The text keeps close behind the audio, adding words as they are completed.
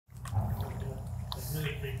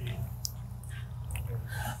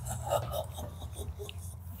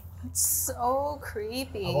It's so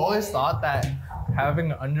creepy. I've always thought that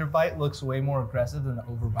having an underbite looks way more aggressive than an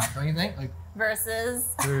overbite. Don't you think? Like versus.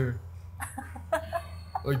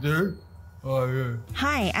 Like there. Oh yeah.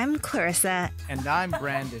 Hi, I'm Clarissa. And I'm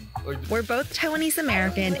Brandon. We're both Taiwanese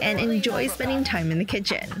American and enjoy spending time in the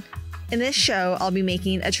kitchen. In this show, I'll be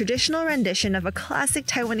making a traditional rendition of a classic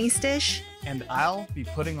Taiwanese dish. And I'll be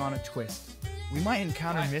putting on a twist. We might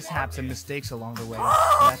encounter mishaps and mistakes along the way,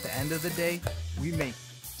 but at the end of the day, we make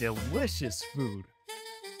delicious food.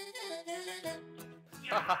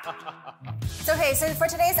 So for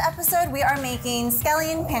today's episode, we are making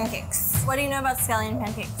scallion pancakes. What do you know about scallion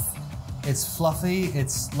pancakes? It's fluffy.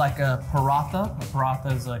 It's like a paratha. A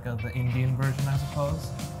paratha is like the Indian version, I suppose.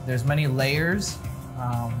 There's many layers,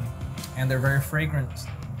 and they're very fragrant.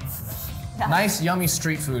 Yeah. Nice, yummy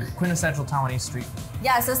street food. Quintessential Taiwanese street food.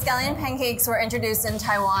 Yeah, so scallion pancakes were introduced in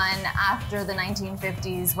Taiwan after the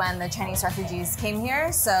 1950s when the Chinese refugees came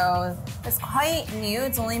here. So it's quite new.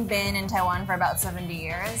 It's only been in Taiwan for about 70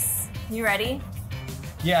 years. You ready?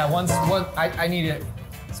 Yeah, I need it.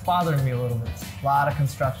 It's bothering me a little bit. A lot of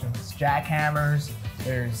construction. There's jackhammers.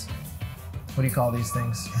 There's, what do you call these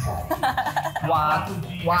things?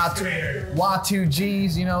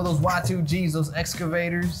 Y2Gs, you know, those Y2Gs, those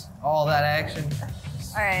excavators, all that action.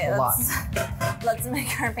 All right, let's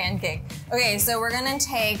make our pancake. Okay, so we're gonna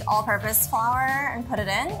take all-purpose flour and put it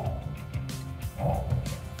in.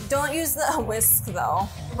 Don't use the whisk though.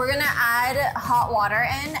 We're gonna add hot water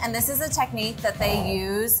in, and this is a technique that they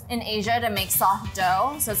use in Asia to make soft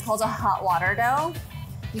dough. So it's called a hot water dough.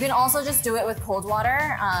 You can also just do it with cold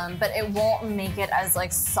water, but it won't make it as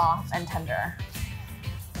like soft and tender.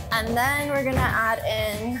 And then we're gonna add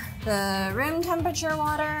in the room temperature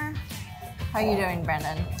water. How are you doing,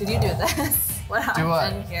 Brandon? Did you do this? What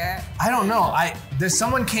happened here? I don't know. There's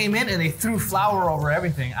someone came in and they threw flour over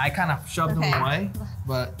everything. I kind of shoved them away,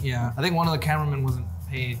 but yeah, I think one of the cameramen wasn't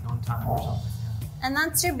paid on time or something. Yeah. And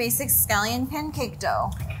that's your basic scallion pancake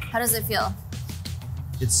dough. How does it feel?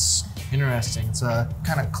 It's interesting. It's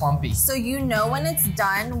kind of clumpy. So you know when it's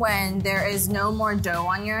done when there is no more dough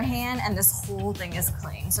on your hand and this whole thing is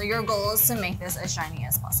clean. So your goal is to make this as shiny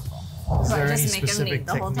as possible. Is there any specific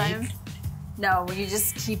the whole time? No, you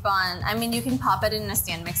just keep on. I mean, you can pop it in a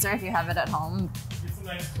stand mixer if you have it at home. Get some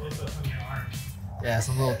nice close-ups on your arm. Yeah,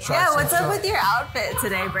 some little charts. Yeah, what's up with your outfit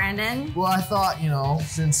today, Brandon? Well, I thought, you know,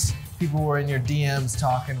 since people were in your DMs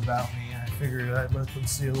talking about me, I figured I'd let them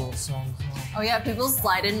see a little song. Oh yeah, people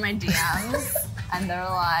slide in my DMs and they're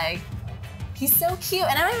like, he's so cute.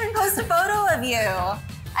 And I don't even post a photo of you.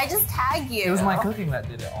 I just tag you. It was my cooking that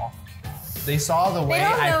did it all. They saw the way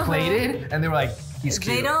I plated and they were like, he's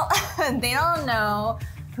cute. They don't know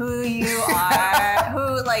who you are,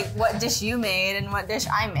 what dish you made and what dish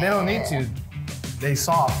I made. They don't need to. They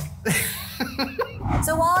saw.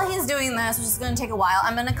 So while he's doing this, which is gonna take a while,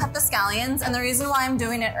 I'm gonna cut the scallions. And the reason why I'm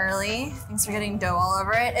doing it early, thanks for getting dough all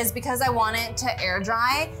over it, is because I want it to air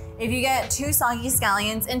dry. If you get 2 soggy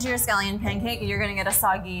scallions into your scallion pancake, you're gonna get a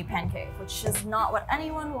soggy pancake, which is not what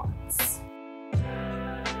anyone wants.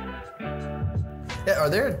 Yeah,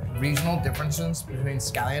 are there regional differences between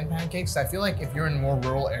scallion pancakes? I feel like if you're in more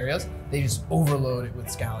rural areas, they just overload it with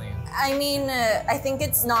scallion. I mean, I think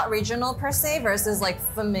it's not regional per se versus like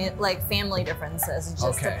family differences. It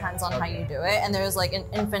just depends on how you do it, and there's like an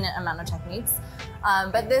infinite amount of techniques.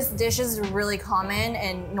 But this dish is really common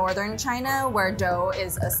in northern China, where dough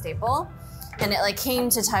is a staple, and it came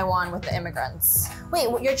to Taiwan with the immigrants. Wait,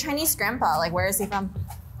 your Chinese grandpa, where is he from?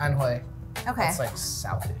 Anhui. Okay. It's like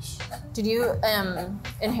southish. Did you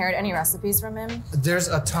inherit any recipes from him? There's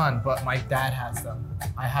a ton, but my dad has them.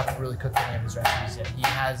 I haven't really cooked any of his recipes yet. He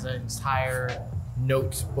has an entire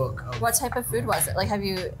notebook of... What type of food was it? Have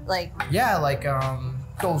you, Yeah,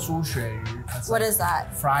 dousu shui. What is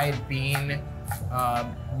that? Fried bean,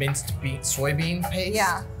 minced soybean paste.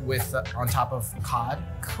 Yeah. With, on top of cod.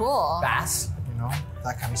 Cool. Bass, you know,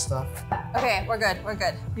 that kind of stuff. Okay, we're good, we're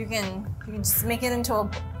good. You can just make it into a...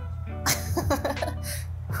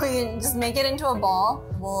 We can just make it into a ball.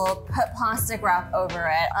 We'll put plastic wrap over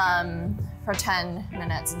it for 10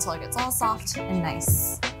 minutes until it gets all soft and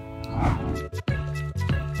nice.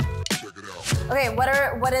 Okay,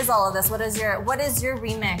 what is all of this? What is your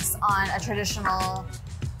remix on a traditional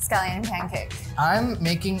scallion pancake? I'm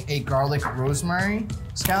making a garlic rosemary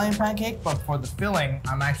scallion pancake, but for the filling,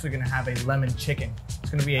 I'm actually gonna have a lemon chicken. It's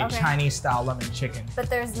gonna be a Chinese style lemon chicken. But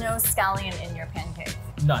there's no scallion in your pancake?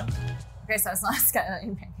 None. Okay, so it's not a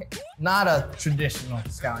scallion pancake. Not a traditional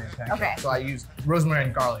scallion pancake. Okay. So I used rosemary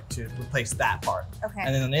and garlic to replace that part. Okay.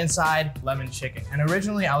 And then on the inside, lemon chicken. And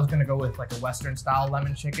originally I was gonna go with like a Western style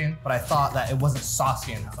lemon chicken, but I thought that it wasn't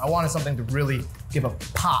saucy enough. I wanted something to really give a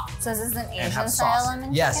pop. So is this an And Asian have style sauce.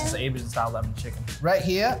 lemon Yes, chicken? it's an Asian style lemon chicken. Right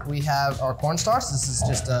here, we have our cornstarch. This is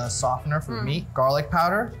just a softener for meat. Garlic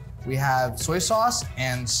powder. We have soy sauce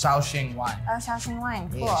and Shaoxing wine. Oh, Shaoxing wine,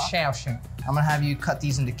 cool. Yeah, Shaoxing. I'm gonna have you cut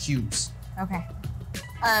these into cubes. Okay.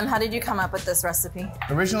 How did you come up with this recipe?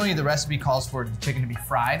 Originally, the recipe calls for the chicken to be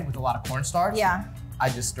fried with a lot of cornstarch. Yeah. I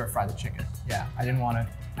just stir fry the chicken. Yeah, I didn't want to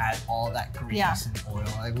add all that grease Yeah. and oil.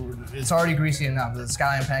 Like, it's already greasy enough. The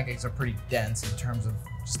scallion pancakes are pretty dense in terms of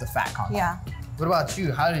just the fat content. Yeah. What about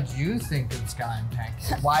you? How did you think of scallion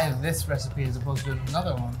pancakes? Why this recipe as opposed to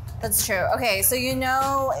another one? That's true. Okay, so you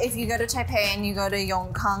know if you go to Taipei and you go to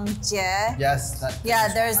Yongkangjie, Yes, that.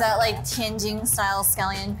 yeah, there's that like Tianjin style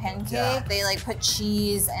scallion pancake. Yeah. They like put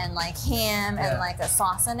cheese and like ham and Yeah. like a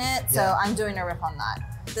sauce in it. So Yeah. I'm doing a riff on that.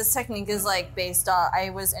 This technique is like based on, I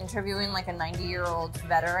was interviewing like a 90-year-old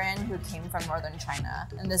veteran who came from northern China.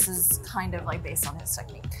 And this is kind of like based on his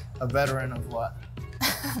technique. A veteran of what?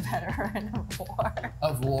 Veteran of war.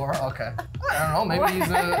 Of war? Okay. I don't know. Maybe he's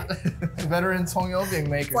a veteran Tongyobing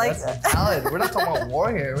maker. Like- That's valid. We're not talking about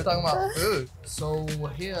war here. We're talking about food. So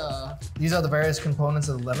here, these are the various components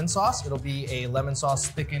of the lemon sauce. It'll be a lemon sauce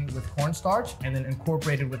thickened with cornstarch and then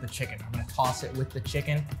incorporated with the chicken. I'm gonna toss it with the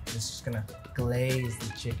chicken. It's just gonna glaze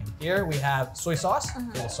the chicken. Here we have soy sauce for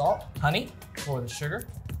the salt, honey for the sugar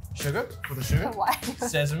for the sugar, Why?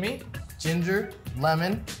 sesame, ginger,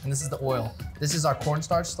 lemon, and this is the oil. This is our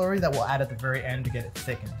cornstarch slurry that we'll add at the very end to get it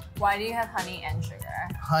thickened. Why do you have honey and sugar?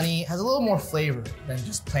 Honey has a little more flavor than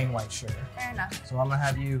just plain white sugar. Fair enough. So I'm gonna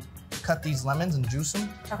have you cut these lemons and juice them.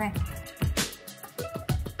 Okay.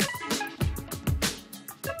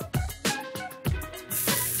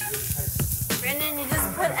 Brandon, you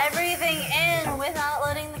just put everything in without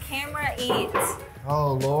letting the camera eat.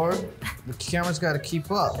 Oh Lord, the camera's gotta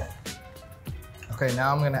keep up. Okay,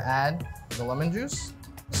 now I'm gonna add the lemon juice.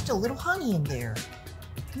 Just a little honey in there.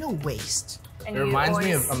 No waste. And It you reminds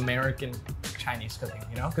me always- of American Chinese cooking,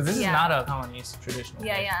 you know? Because this is Yeah. not a Taiwanese traditional.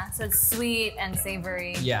 Yeah, dish. yeah. So it's sweet and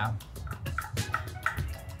savory. Yeah.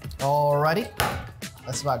 Alrighty,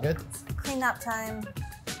 that's about good. Cleanup time.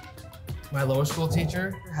 My lower school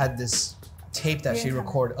teacher had this tape that she Yeah.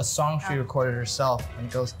 recorded, a song she recorded herself, and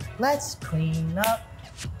it goes, "Let's clean up,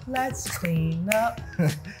 let's clean up."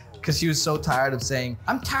 Because she was so tired of saying,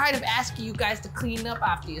 "I'm tired of asking you guys to clean up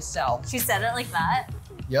after yourself." She said it like that.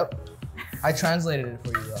 Yep. I translated it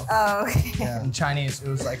for you though. Oh, okay. Yeah. In Chinese, it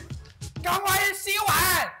was like, 赶快洗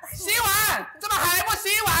碗，洗碗，怎么还不洗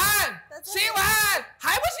碗？洗碗，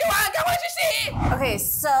还不洗碗，赶快去洗。 Okay,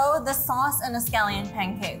 so the sauce in a scallion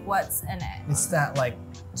pancake, what's in it? It's that like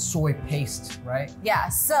soy paste, right? Yeah,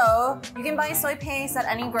 so you can buy soy paste at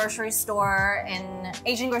any grocery store in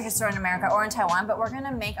Asian grocery store in America or in Taiwan, but we're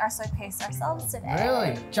gonna make our soy paste ourselves today.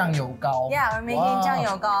 Really? 酱油膏. Yeah, we're making Wow. 酱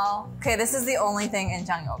油膏. Okay, this is the only thing in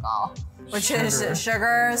酱油膏, which is Sugar.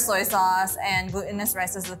 sugar, soy sauce, and glutinous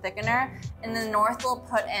rice as the thickener. In the north, we'll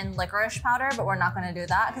put in licorice powder, but we're not gonna do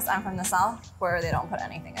that because I'm from the south where they don't put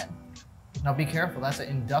anything in. Now be careful, that's an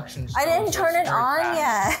induction stove. I didn't so turn it's it very on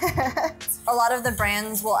fast. yet. A lot of the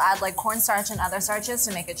brands will add like cornstarch and other starches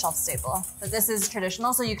to make it shelf stable. But this is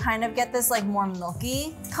traditional, so you kind of get this like more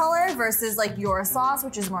milky color versus like your sauce,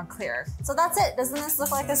 which is more clear. So that's it. Doesn't this look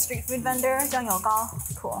like a street food vendor? 酱油膏.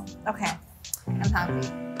 Cool. Okay, I'm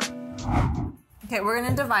happy. Okay, we're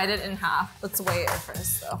gonna divide it in half. Let's weigh it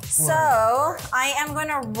first though. So I am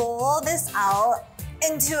gonna roll this out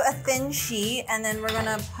into a thin sheet and then we're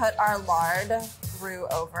gonna put our lard roux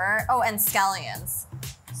over. Oh, and scallions.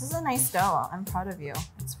 This is a nice dough. I'm proud of you.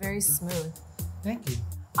 It's very smooth. Thank you.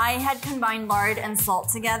 I had combined lard and salt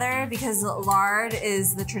together because lard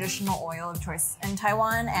is the traditional oil of choice in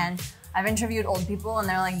Taiwan, and I've interviewed old people and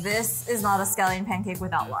they're like, this is not a scallion pancake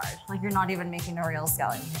without lard. Like, you're not even making a real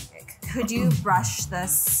scallion pancake. Could you brush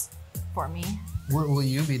this for me? What will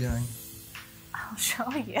you be doing? I'll show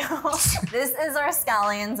you. This is our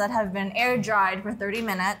scallions that have been air dried for 30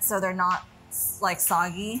 minutes, so they're not like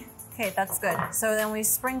soggy. Okay, that's good. So then we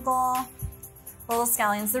sprinkle little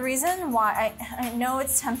scallions. The reason why, I know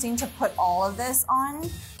it's tempting to put all of this on,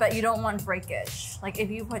 but you don't want breakage. Like if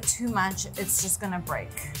you put too much, it's just gonna break.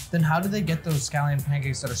 Then how do they get those scallion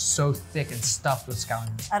pancakes that are so thick and stuffed with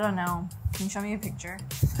scallions? I don't know. Can you show me a picture?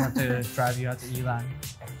 I have to drive you out to Elan.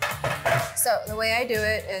 So the way I do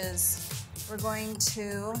it is we're going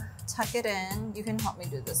to tuck it in. You can help me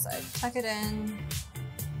do this side. Tuck it in,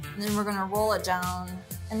 and then we're gonna roll it down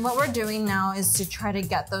And what we're doing now is to try to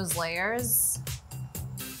get those layers.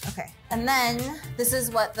 Okay, and then this is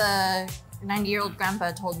what the 90-year-old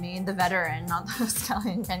grandpa told me, the veteran, not the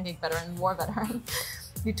Scallion Pancake veteran, war veteran.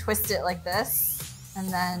 You twist it like this, and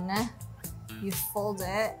then you fold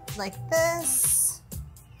it like this.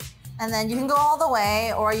 And then you can go all the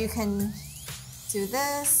way, or you can do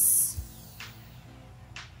this.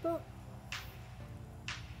 Boop.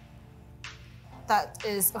 That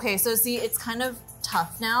is, okay, so see, it's kind of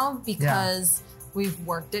tough now because we've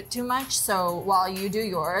worked it too much. So while you do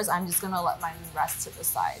yours, I'm just gonna let mine rest to the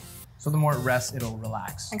side. So the more it rests, it'll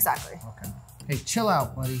relax. Exactly. Okay. Hey, chill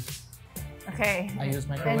out, buddy. Okay. I use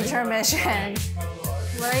microwave. Intermission.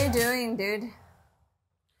 What are you doing, dude?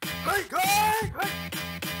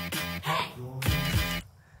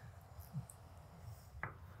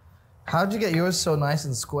 How'd you get yours so nice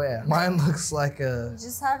and square? Mine looks like a... You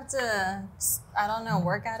just have to, I don't know,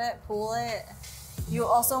 work at it, pull it. You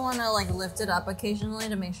also want to like lift it up occasionally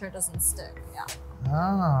to make sure it doesn't stick. Yeah.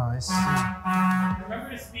 Oh, I see. Remember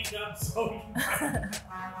to speak up so you can...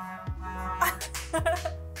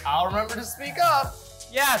 I'll remember to speak up.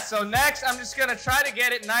 Yeah, so next I'm just gonna try to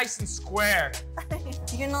get it nice and square.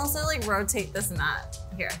 You can also like rotate this mat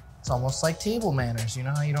here. It's almost like table manners. You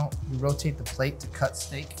know how you rotate the plate to cut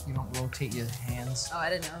steak? You don't rotate your hands. Oh, I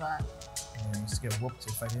didn't know that. I used to get whooped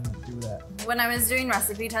if I didn't do that. When I was doing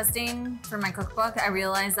recipe testing for my cookbook, I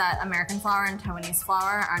realized that American flour and Taiwanese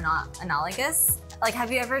flour are not analogous. Like,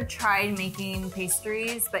 have you ever tried making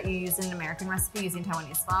pastries, but you used an American recipe using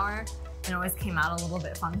Taiwanese flour? It always came out a little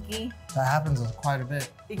bit funky. That happens quite a bit.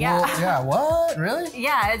 Yeah. Well, yeah, what? Really?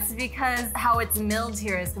 Yeah, it's because how it's milled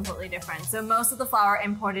here is completely different. So most of the flour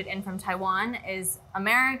imported in from Taiwan is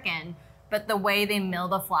American, but the way they mill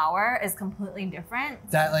the flour is completely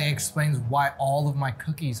different. That like explains why all of my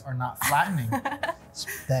cookies are not flattening.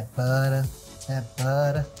 That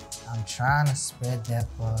butter, I'm trying to spread that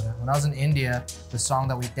butter. When I was in India, the song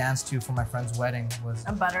that we danced to for my friend's wedding was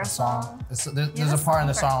a butter song. There's a part in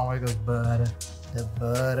the song where it goes butter, the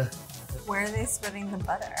butter. Where are they spreading the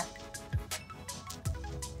butter?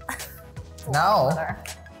 Now,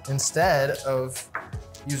 instead of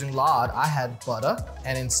using lard, I had butter,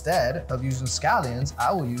 and instead of using scallions,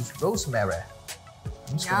 I will use rosemary.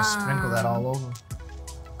 I'm just gonna sprinkle that all over.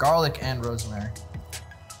 Garlic and rosemary.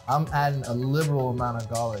 I'm adding a liberal amount of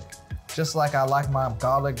garlic. Just like I like my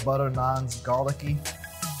garlic butter naans garlicky.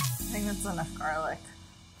 I think that's enough garlic.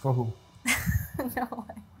 For who? No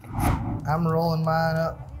way. I'm rolling mine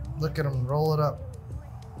up. Look at them, roll it up.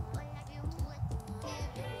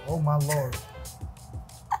 Oh my Lord.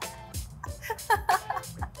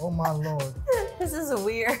 Oh my Lord. This is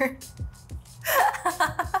weird.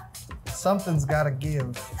 Something's gotta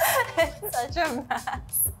give. It's such a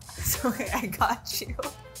mess. Okay, I got you.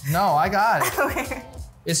 No, I got it. Okay.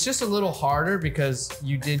 It's just a little harder because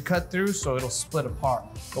you did cut through, so it'll split apart.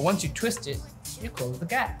 But once you twist it, you close the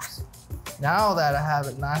gaps. Now that I have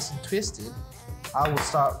it nice and twisted, I will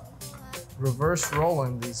start reverse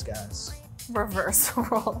rolling these guys. Reverse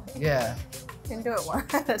rolling. Yeah. You can do it one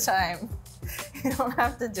at a time. You don't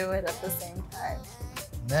have to do it at the same time.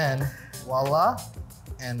 Then, voila,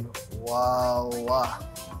 and voila.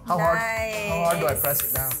 How hard do I press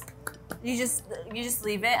it down? You just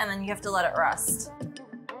leave it and then you have to let it rest.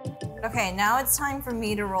 Okay, now it's time for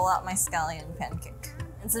me to roll out my scallion pancake.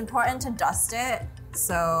 It's important to dust it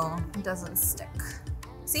so it doesn't stick.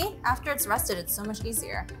 See, after it's rested, it's so much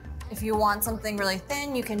easier. If you want something really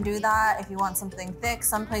thin, you can do that. If you want something thick,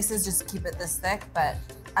 some places just keep it this thick, but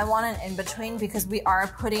I want an in-between because we are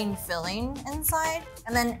putting filling inside.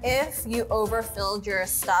 And then if you overfilled your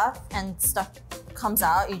stuff and stuff comes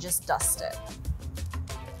out, you just dust it.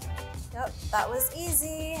 Yep, that was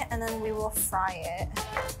easy. And then we will fry it.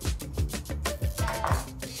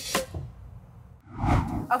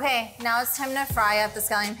 Okay, now it's time to fry up the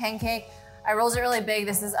scallion pancake. I rolled it really big.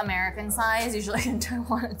 This is American size. Usually in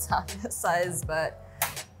Taiwan it's half this size, but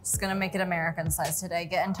just gonna make it American size today.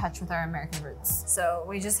 Get in touch with our American roots. So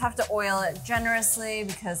we just have to oil it generously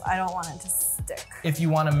because I don't want it to stick. If you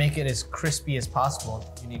want to make it as crispy as possible,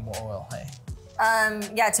 you need more oil, hey?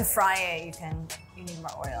 Yeah, to fry it, you need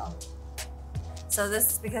more oil. So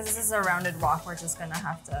because this is a rounded rock, we're just gonna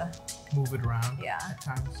have to move it around at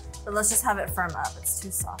times. But let's just have it firm up. It's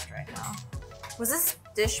too soft right now. Was this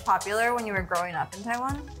dish popular when you were growing up in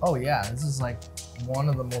Taiwan? Oh yeah, this is like one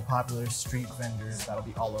of the more popular street vendors that'll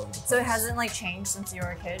be all over the place. So it hasn't like changed since you were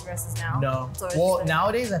a kid versus now? No. So well,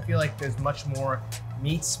 nowadays I feel like there's much more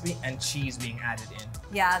meat and cheese being added in.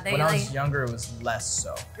 Yeah, when I was younger, it was less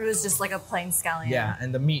so. It was just like a plain scallion. Yeah,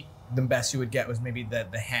 and the meat, the best you would get was maybe the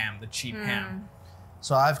ham, the cheap ham.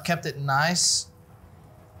 So I've kept it nice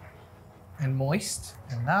and moist.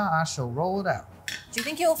 And now I shall roll it out. Do you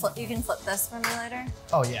think you can flip this for me later?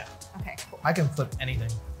 Oh yeah. Okay, cool. I can flip anything.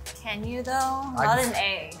 Can you though? Not an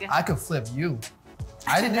egg. I could flip you.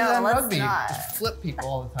 I didn't do No, that in let's rugby. not. Just flip people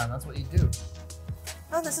all the time. That's what you do.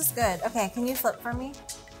 Oh, this is good. Okay, can you flip for me?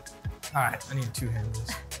 All right, I need 2 handles.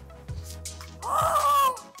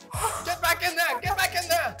 Get back in there! Get back in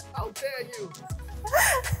there! How dare you!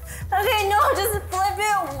 Okay, no, just flip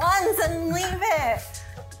it once and leave it.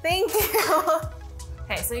 Thank you.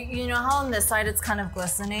 Okay, so you know how on this side it's kind of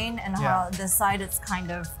glistening and how this side it's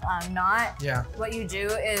kind of not? Yeah. What you do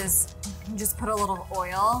is you just put a little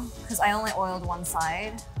oil, because I only oiled one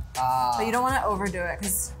side. But you don't want to overdo it,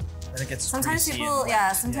 because Then it gets sometimes greasy people,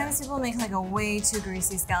 and sometimes people make like a way too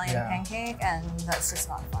greasy scallion pancake, and that's just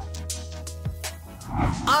not fun.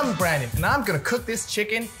 I'm Brandon, and I'm gonna cook this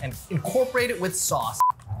chicken and incorporate it with sauce.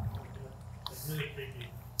 It's really creepy.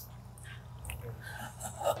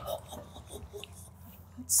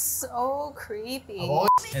 It's so creepy.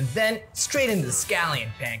 And then straight into the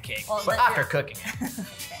scallion pancake, Well, but then after you're- cooking it.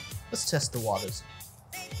 Let's test the waters.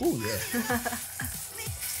 Ooh, yeah.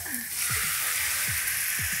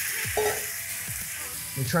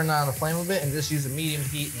 We turn down the flame a bit and just use a medium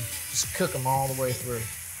heat and just cook them all the way through.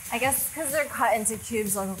 I guess because they're cut into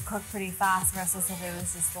cubes, they'll cook pretty fast versus if it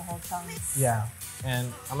was just the whole chunks. Yeah,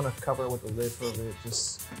 and I'm gonna cover it with the lid for a bit,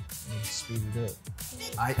 just speed it up.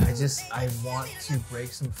 I want to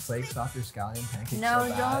break some flakes off your scallion pancakes. No, so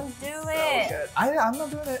bad. don't do it. Good. I'm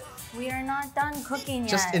not doing it. We are not done cooking yet.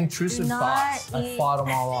 Just intrusive Do not thoughts. I eat. fought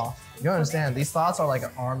them all off. You don't understand? These thoughts are like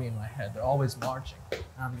an army in my head. They're always marching.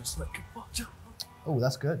 I'm just like, oh,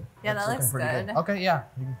 that's good. Yeah, That's that looks looking pretty good. Okay, yeah,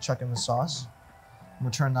 you can chuck in the sauce. I'm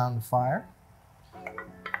gonna turn down the fire.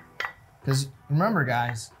 Because remember,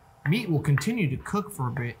 guys, meat will continue to cook for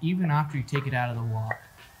a bit even after you take it out of the wok.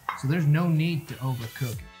 So there's no need to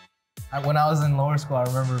overcook it. When I was in lower school, I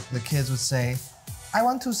remember the kids would say, I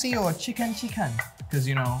want to see your chicken. Because,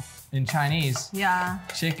 you know, in Chinese, Yeah.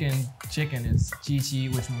 chicken is chi chi,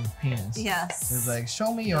 which means penis. Yes. It's like,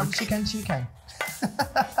 show me your chicken.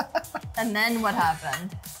 And then what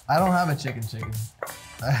happened? I don't have a chicken.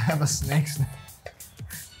 I have a snake.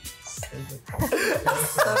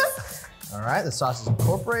 All right, the sauce is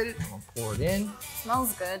incorporated. I'm gonna pour it in.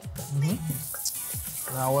 Smells good.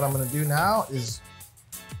 Now what I'm gonna do now is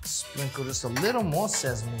sprinkle just a little more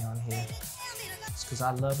sesame on here. It's because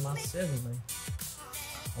I love my sesame.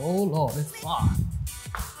 Oh Lord, it's hot.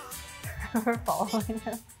 We're following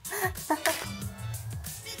him.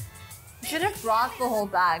 You should have brought the whole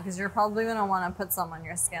bag because you're probably gonna want to put some on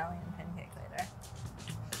your scallion pancake later.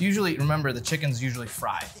 Usually, remember, the chicken's usually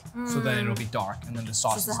fried, so then it'll be dark, and then the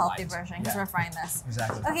sauce Just is a healthy light. version because Yeah, we're frying this.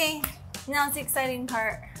 exactly. Okay, now it's the exciting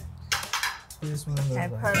part. This one Okay,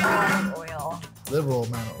 is put a lot of oil. liberal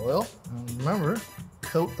amount of oil. And remember,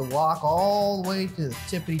 coat the wok all the way to the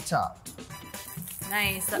tippity top.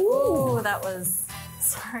 Nice. Ooh, that was.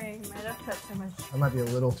 Sorry, might have put too much. That might be a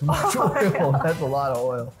little too much oil. That's a lot of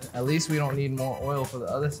oil. At least we don't need more oil for the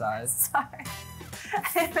other side. Sorry.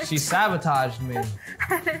 She sabotaged me.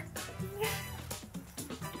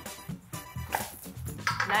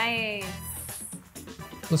 Nice.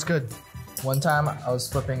 Looks good. One time I was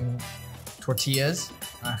flipping tortillas.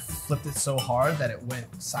 I flipped it so hard that it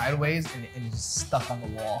went sideways and it just stuck on the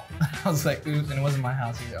wall. I was like, oops, and it wasn't my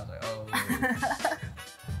house either. I was like, oh.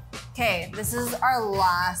 Okay, this is our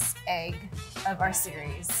last egg of our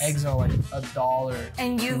series. Eggs are like $1.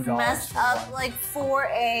 And you've $2 messed for up one. like 4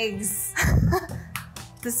 eggs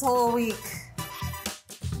this whole week.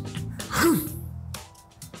 Ooh.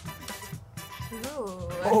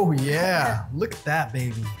 Oh yeah, look at that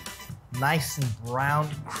baby. Nice and brown,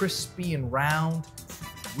 crispy and round.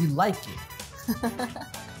 We like it. That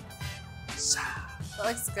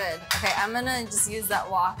looks good. Okay, I'm gonna just use that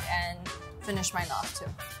wok and finish mine off too.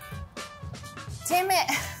 Damn it!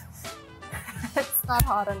 It's not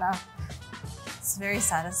hot enough. It's very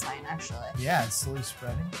satisfying actually. Yeah, it's slowly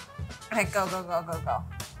spreading. Okay, go.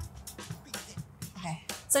 Okay,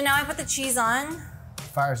 so now I put the cheese on.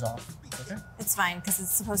 Fire's off. Okay. It's fine because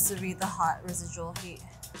it's supposed to be the hot residual heat.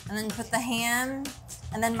 And then put the ham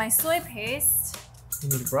and then my soy paste. You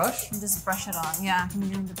need a brush? And just brush it on. Yeah, can you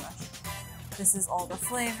give me the brush? This is all the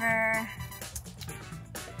flavor.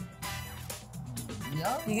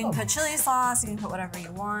 Yeah. You can put chili sauce, you can put whatever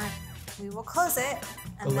you want. We will close it.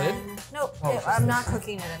 And The lid? then, nope, Oh, it's I'm just not this.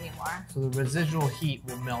 cooking it anymore. So the residual heat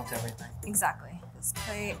will melt everything. Exactly. This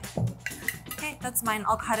plate. Okay, that's mine.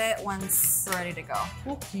 I'll cut it once we're ready to go.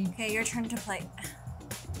 Okay. Okay, your turn to plate.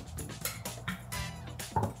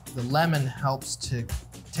 The lemon helps to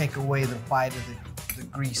take away the bite of the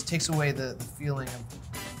grease, takes away the feeling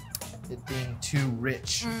of it being too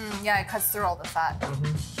rich. Yeah, it cuts through all the fat.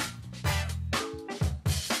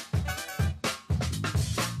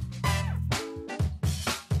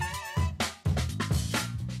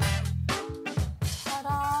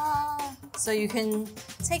 Ta-da! So you can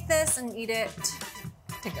take this and eat it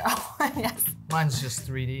to go. Yes. Mine's just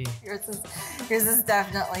 3D. Yours is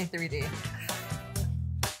definitely 3D.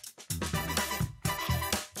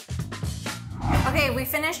 Okay, we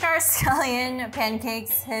finished our scallion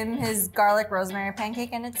pancakes, his garlic rosemary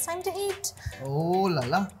pancake, and it's time to eat. Oh la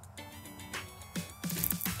la.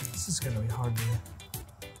 This is gonna be hard to eat.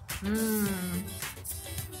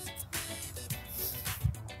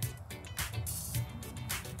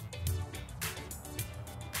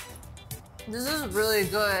 This is really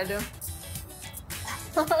good.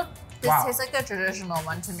 This tastes like the traditional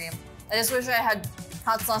one to me. I just wish I had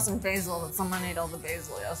hot sauce and basil, but someone ate all the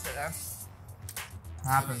basil yesterday.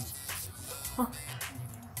 Happens.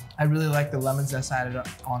 I really like the lemon zest added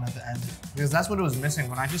on at the end because that's what it was missing.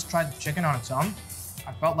 When I just tried the chicken on its own,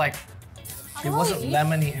 I felt like it wasn't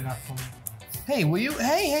lemony enough for me. Hey, will you?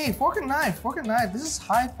 Hey, fork and knife, fork and knife. This is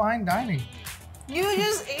high fine dining. You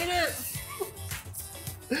just ate it.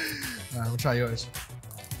 Alright, we'll try yours.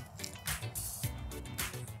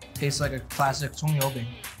 Tastes like a classic 청요빙,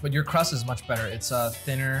 but your crust is much better. It's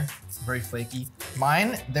thinner, very flaky.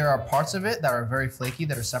 Mine, there are parts of it that are very flaky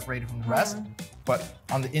that are separated from the rest, but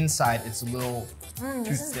on the inside, it's a little too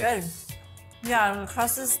This is thick. good. Yeah, the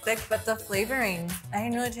crust is thick, but the flavoring, I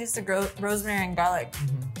can really taste the rosemary and garlic.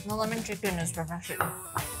 The lemon chicken is refreshing.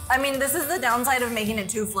 I mean, this is the downside of making it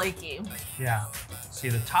too flaky. Yeah. See,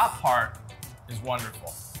 the top part is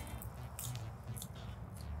wonderful.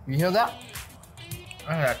 You hear that? Look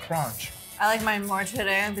at that crunch. I like mine more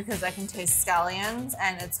today because I can taste scallions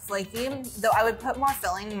and it's flaky. Though I would put more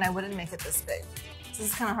filling and I wouldn't make it this big. This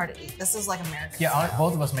is kind of hard to eat. This is like American style.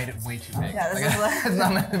 Both of us made it way too big. Yeah, this is like, it's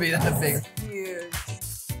not meant to be that big. huge.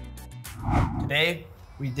 Today,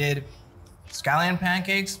 we did scallion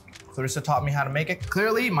pancakes. Clarissa taught me how to make it.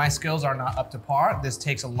 Clearly, my skills are not up to par. This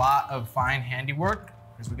takes a lot of fine handiwork,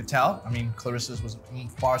 as we could tell. I mean, Clarissa's was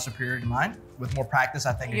far superior to mine. With more practice,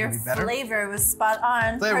 I think it would be better. Your flavor was spot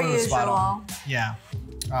on, Flavor per was usual. spot on. Yeah.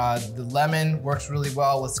 The lemon works really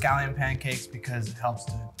well with scallion pancakes because it helps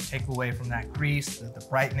to take away from that grease, the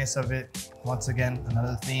brightness of it. Once again,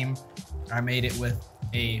 another theme. I made it with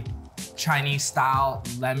a Chinese-style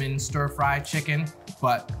lemon stir-fried chicken,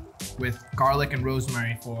 but with garlic and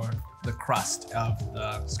rosemary for the crust of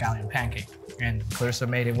the scallion pancake. And Clarissa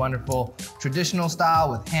made a wonderful traditional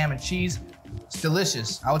style with ham and cheese. It's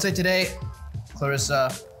delicious. I would say today,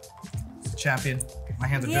 Clarissa, the champion. My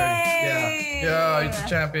hands are dirty. Yay! Yeah, you're the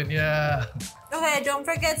champion, yeah. Okay, don't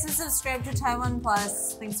forget to subscribe to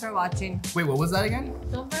TaiwanPlus. Thanks for watching. Wait, what was that again?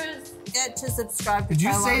 Don't forget to subscribe to Did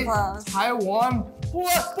you say TaiwanPlus. Taiwan? Oh,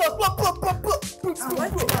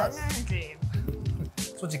 what's energy?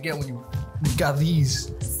 That's what you get when you got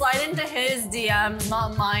these. Slide into his DMs,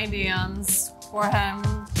 not my DMs, for him.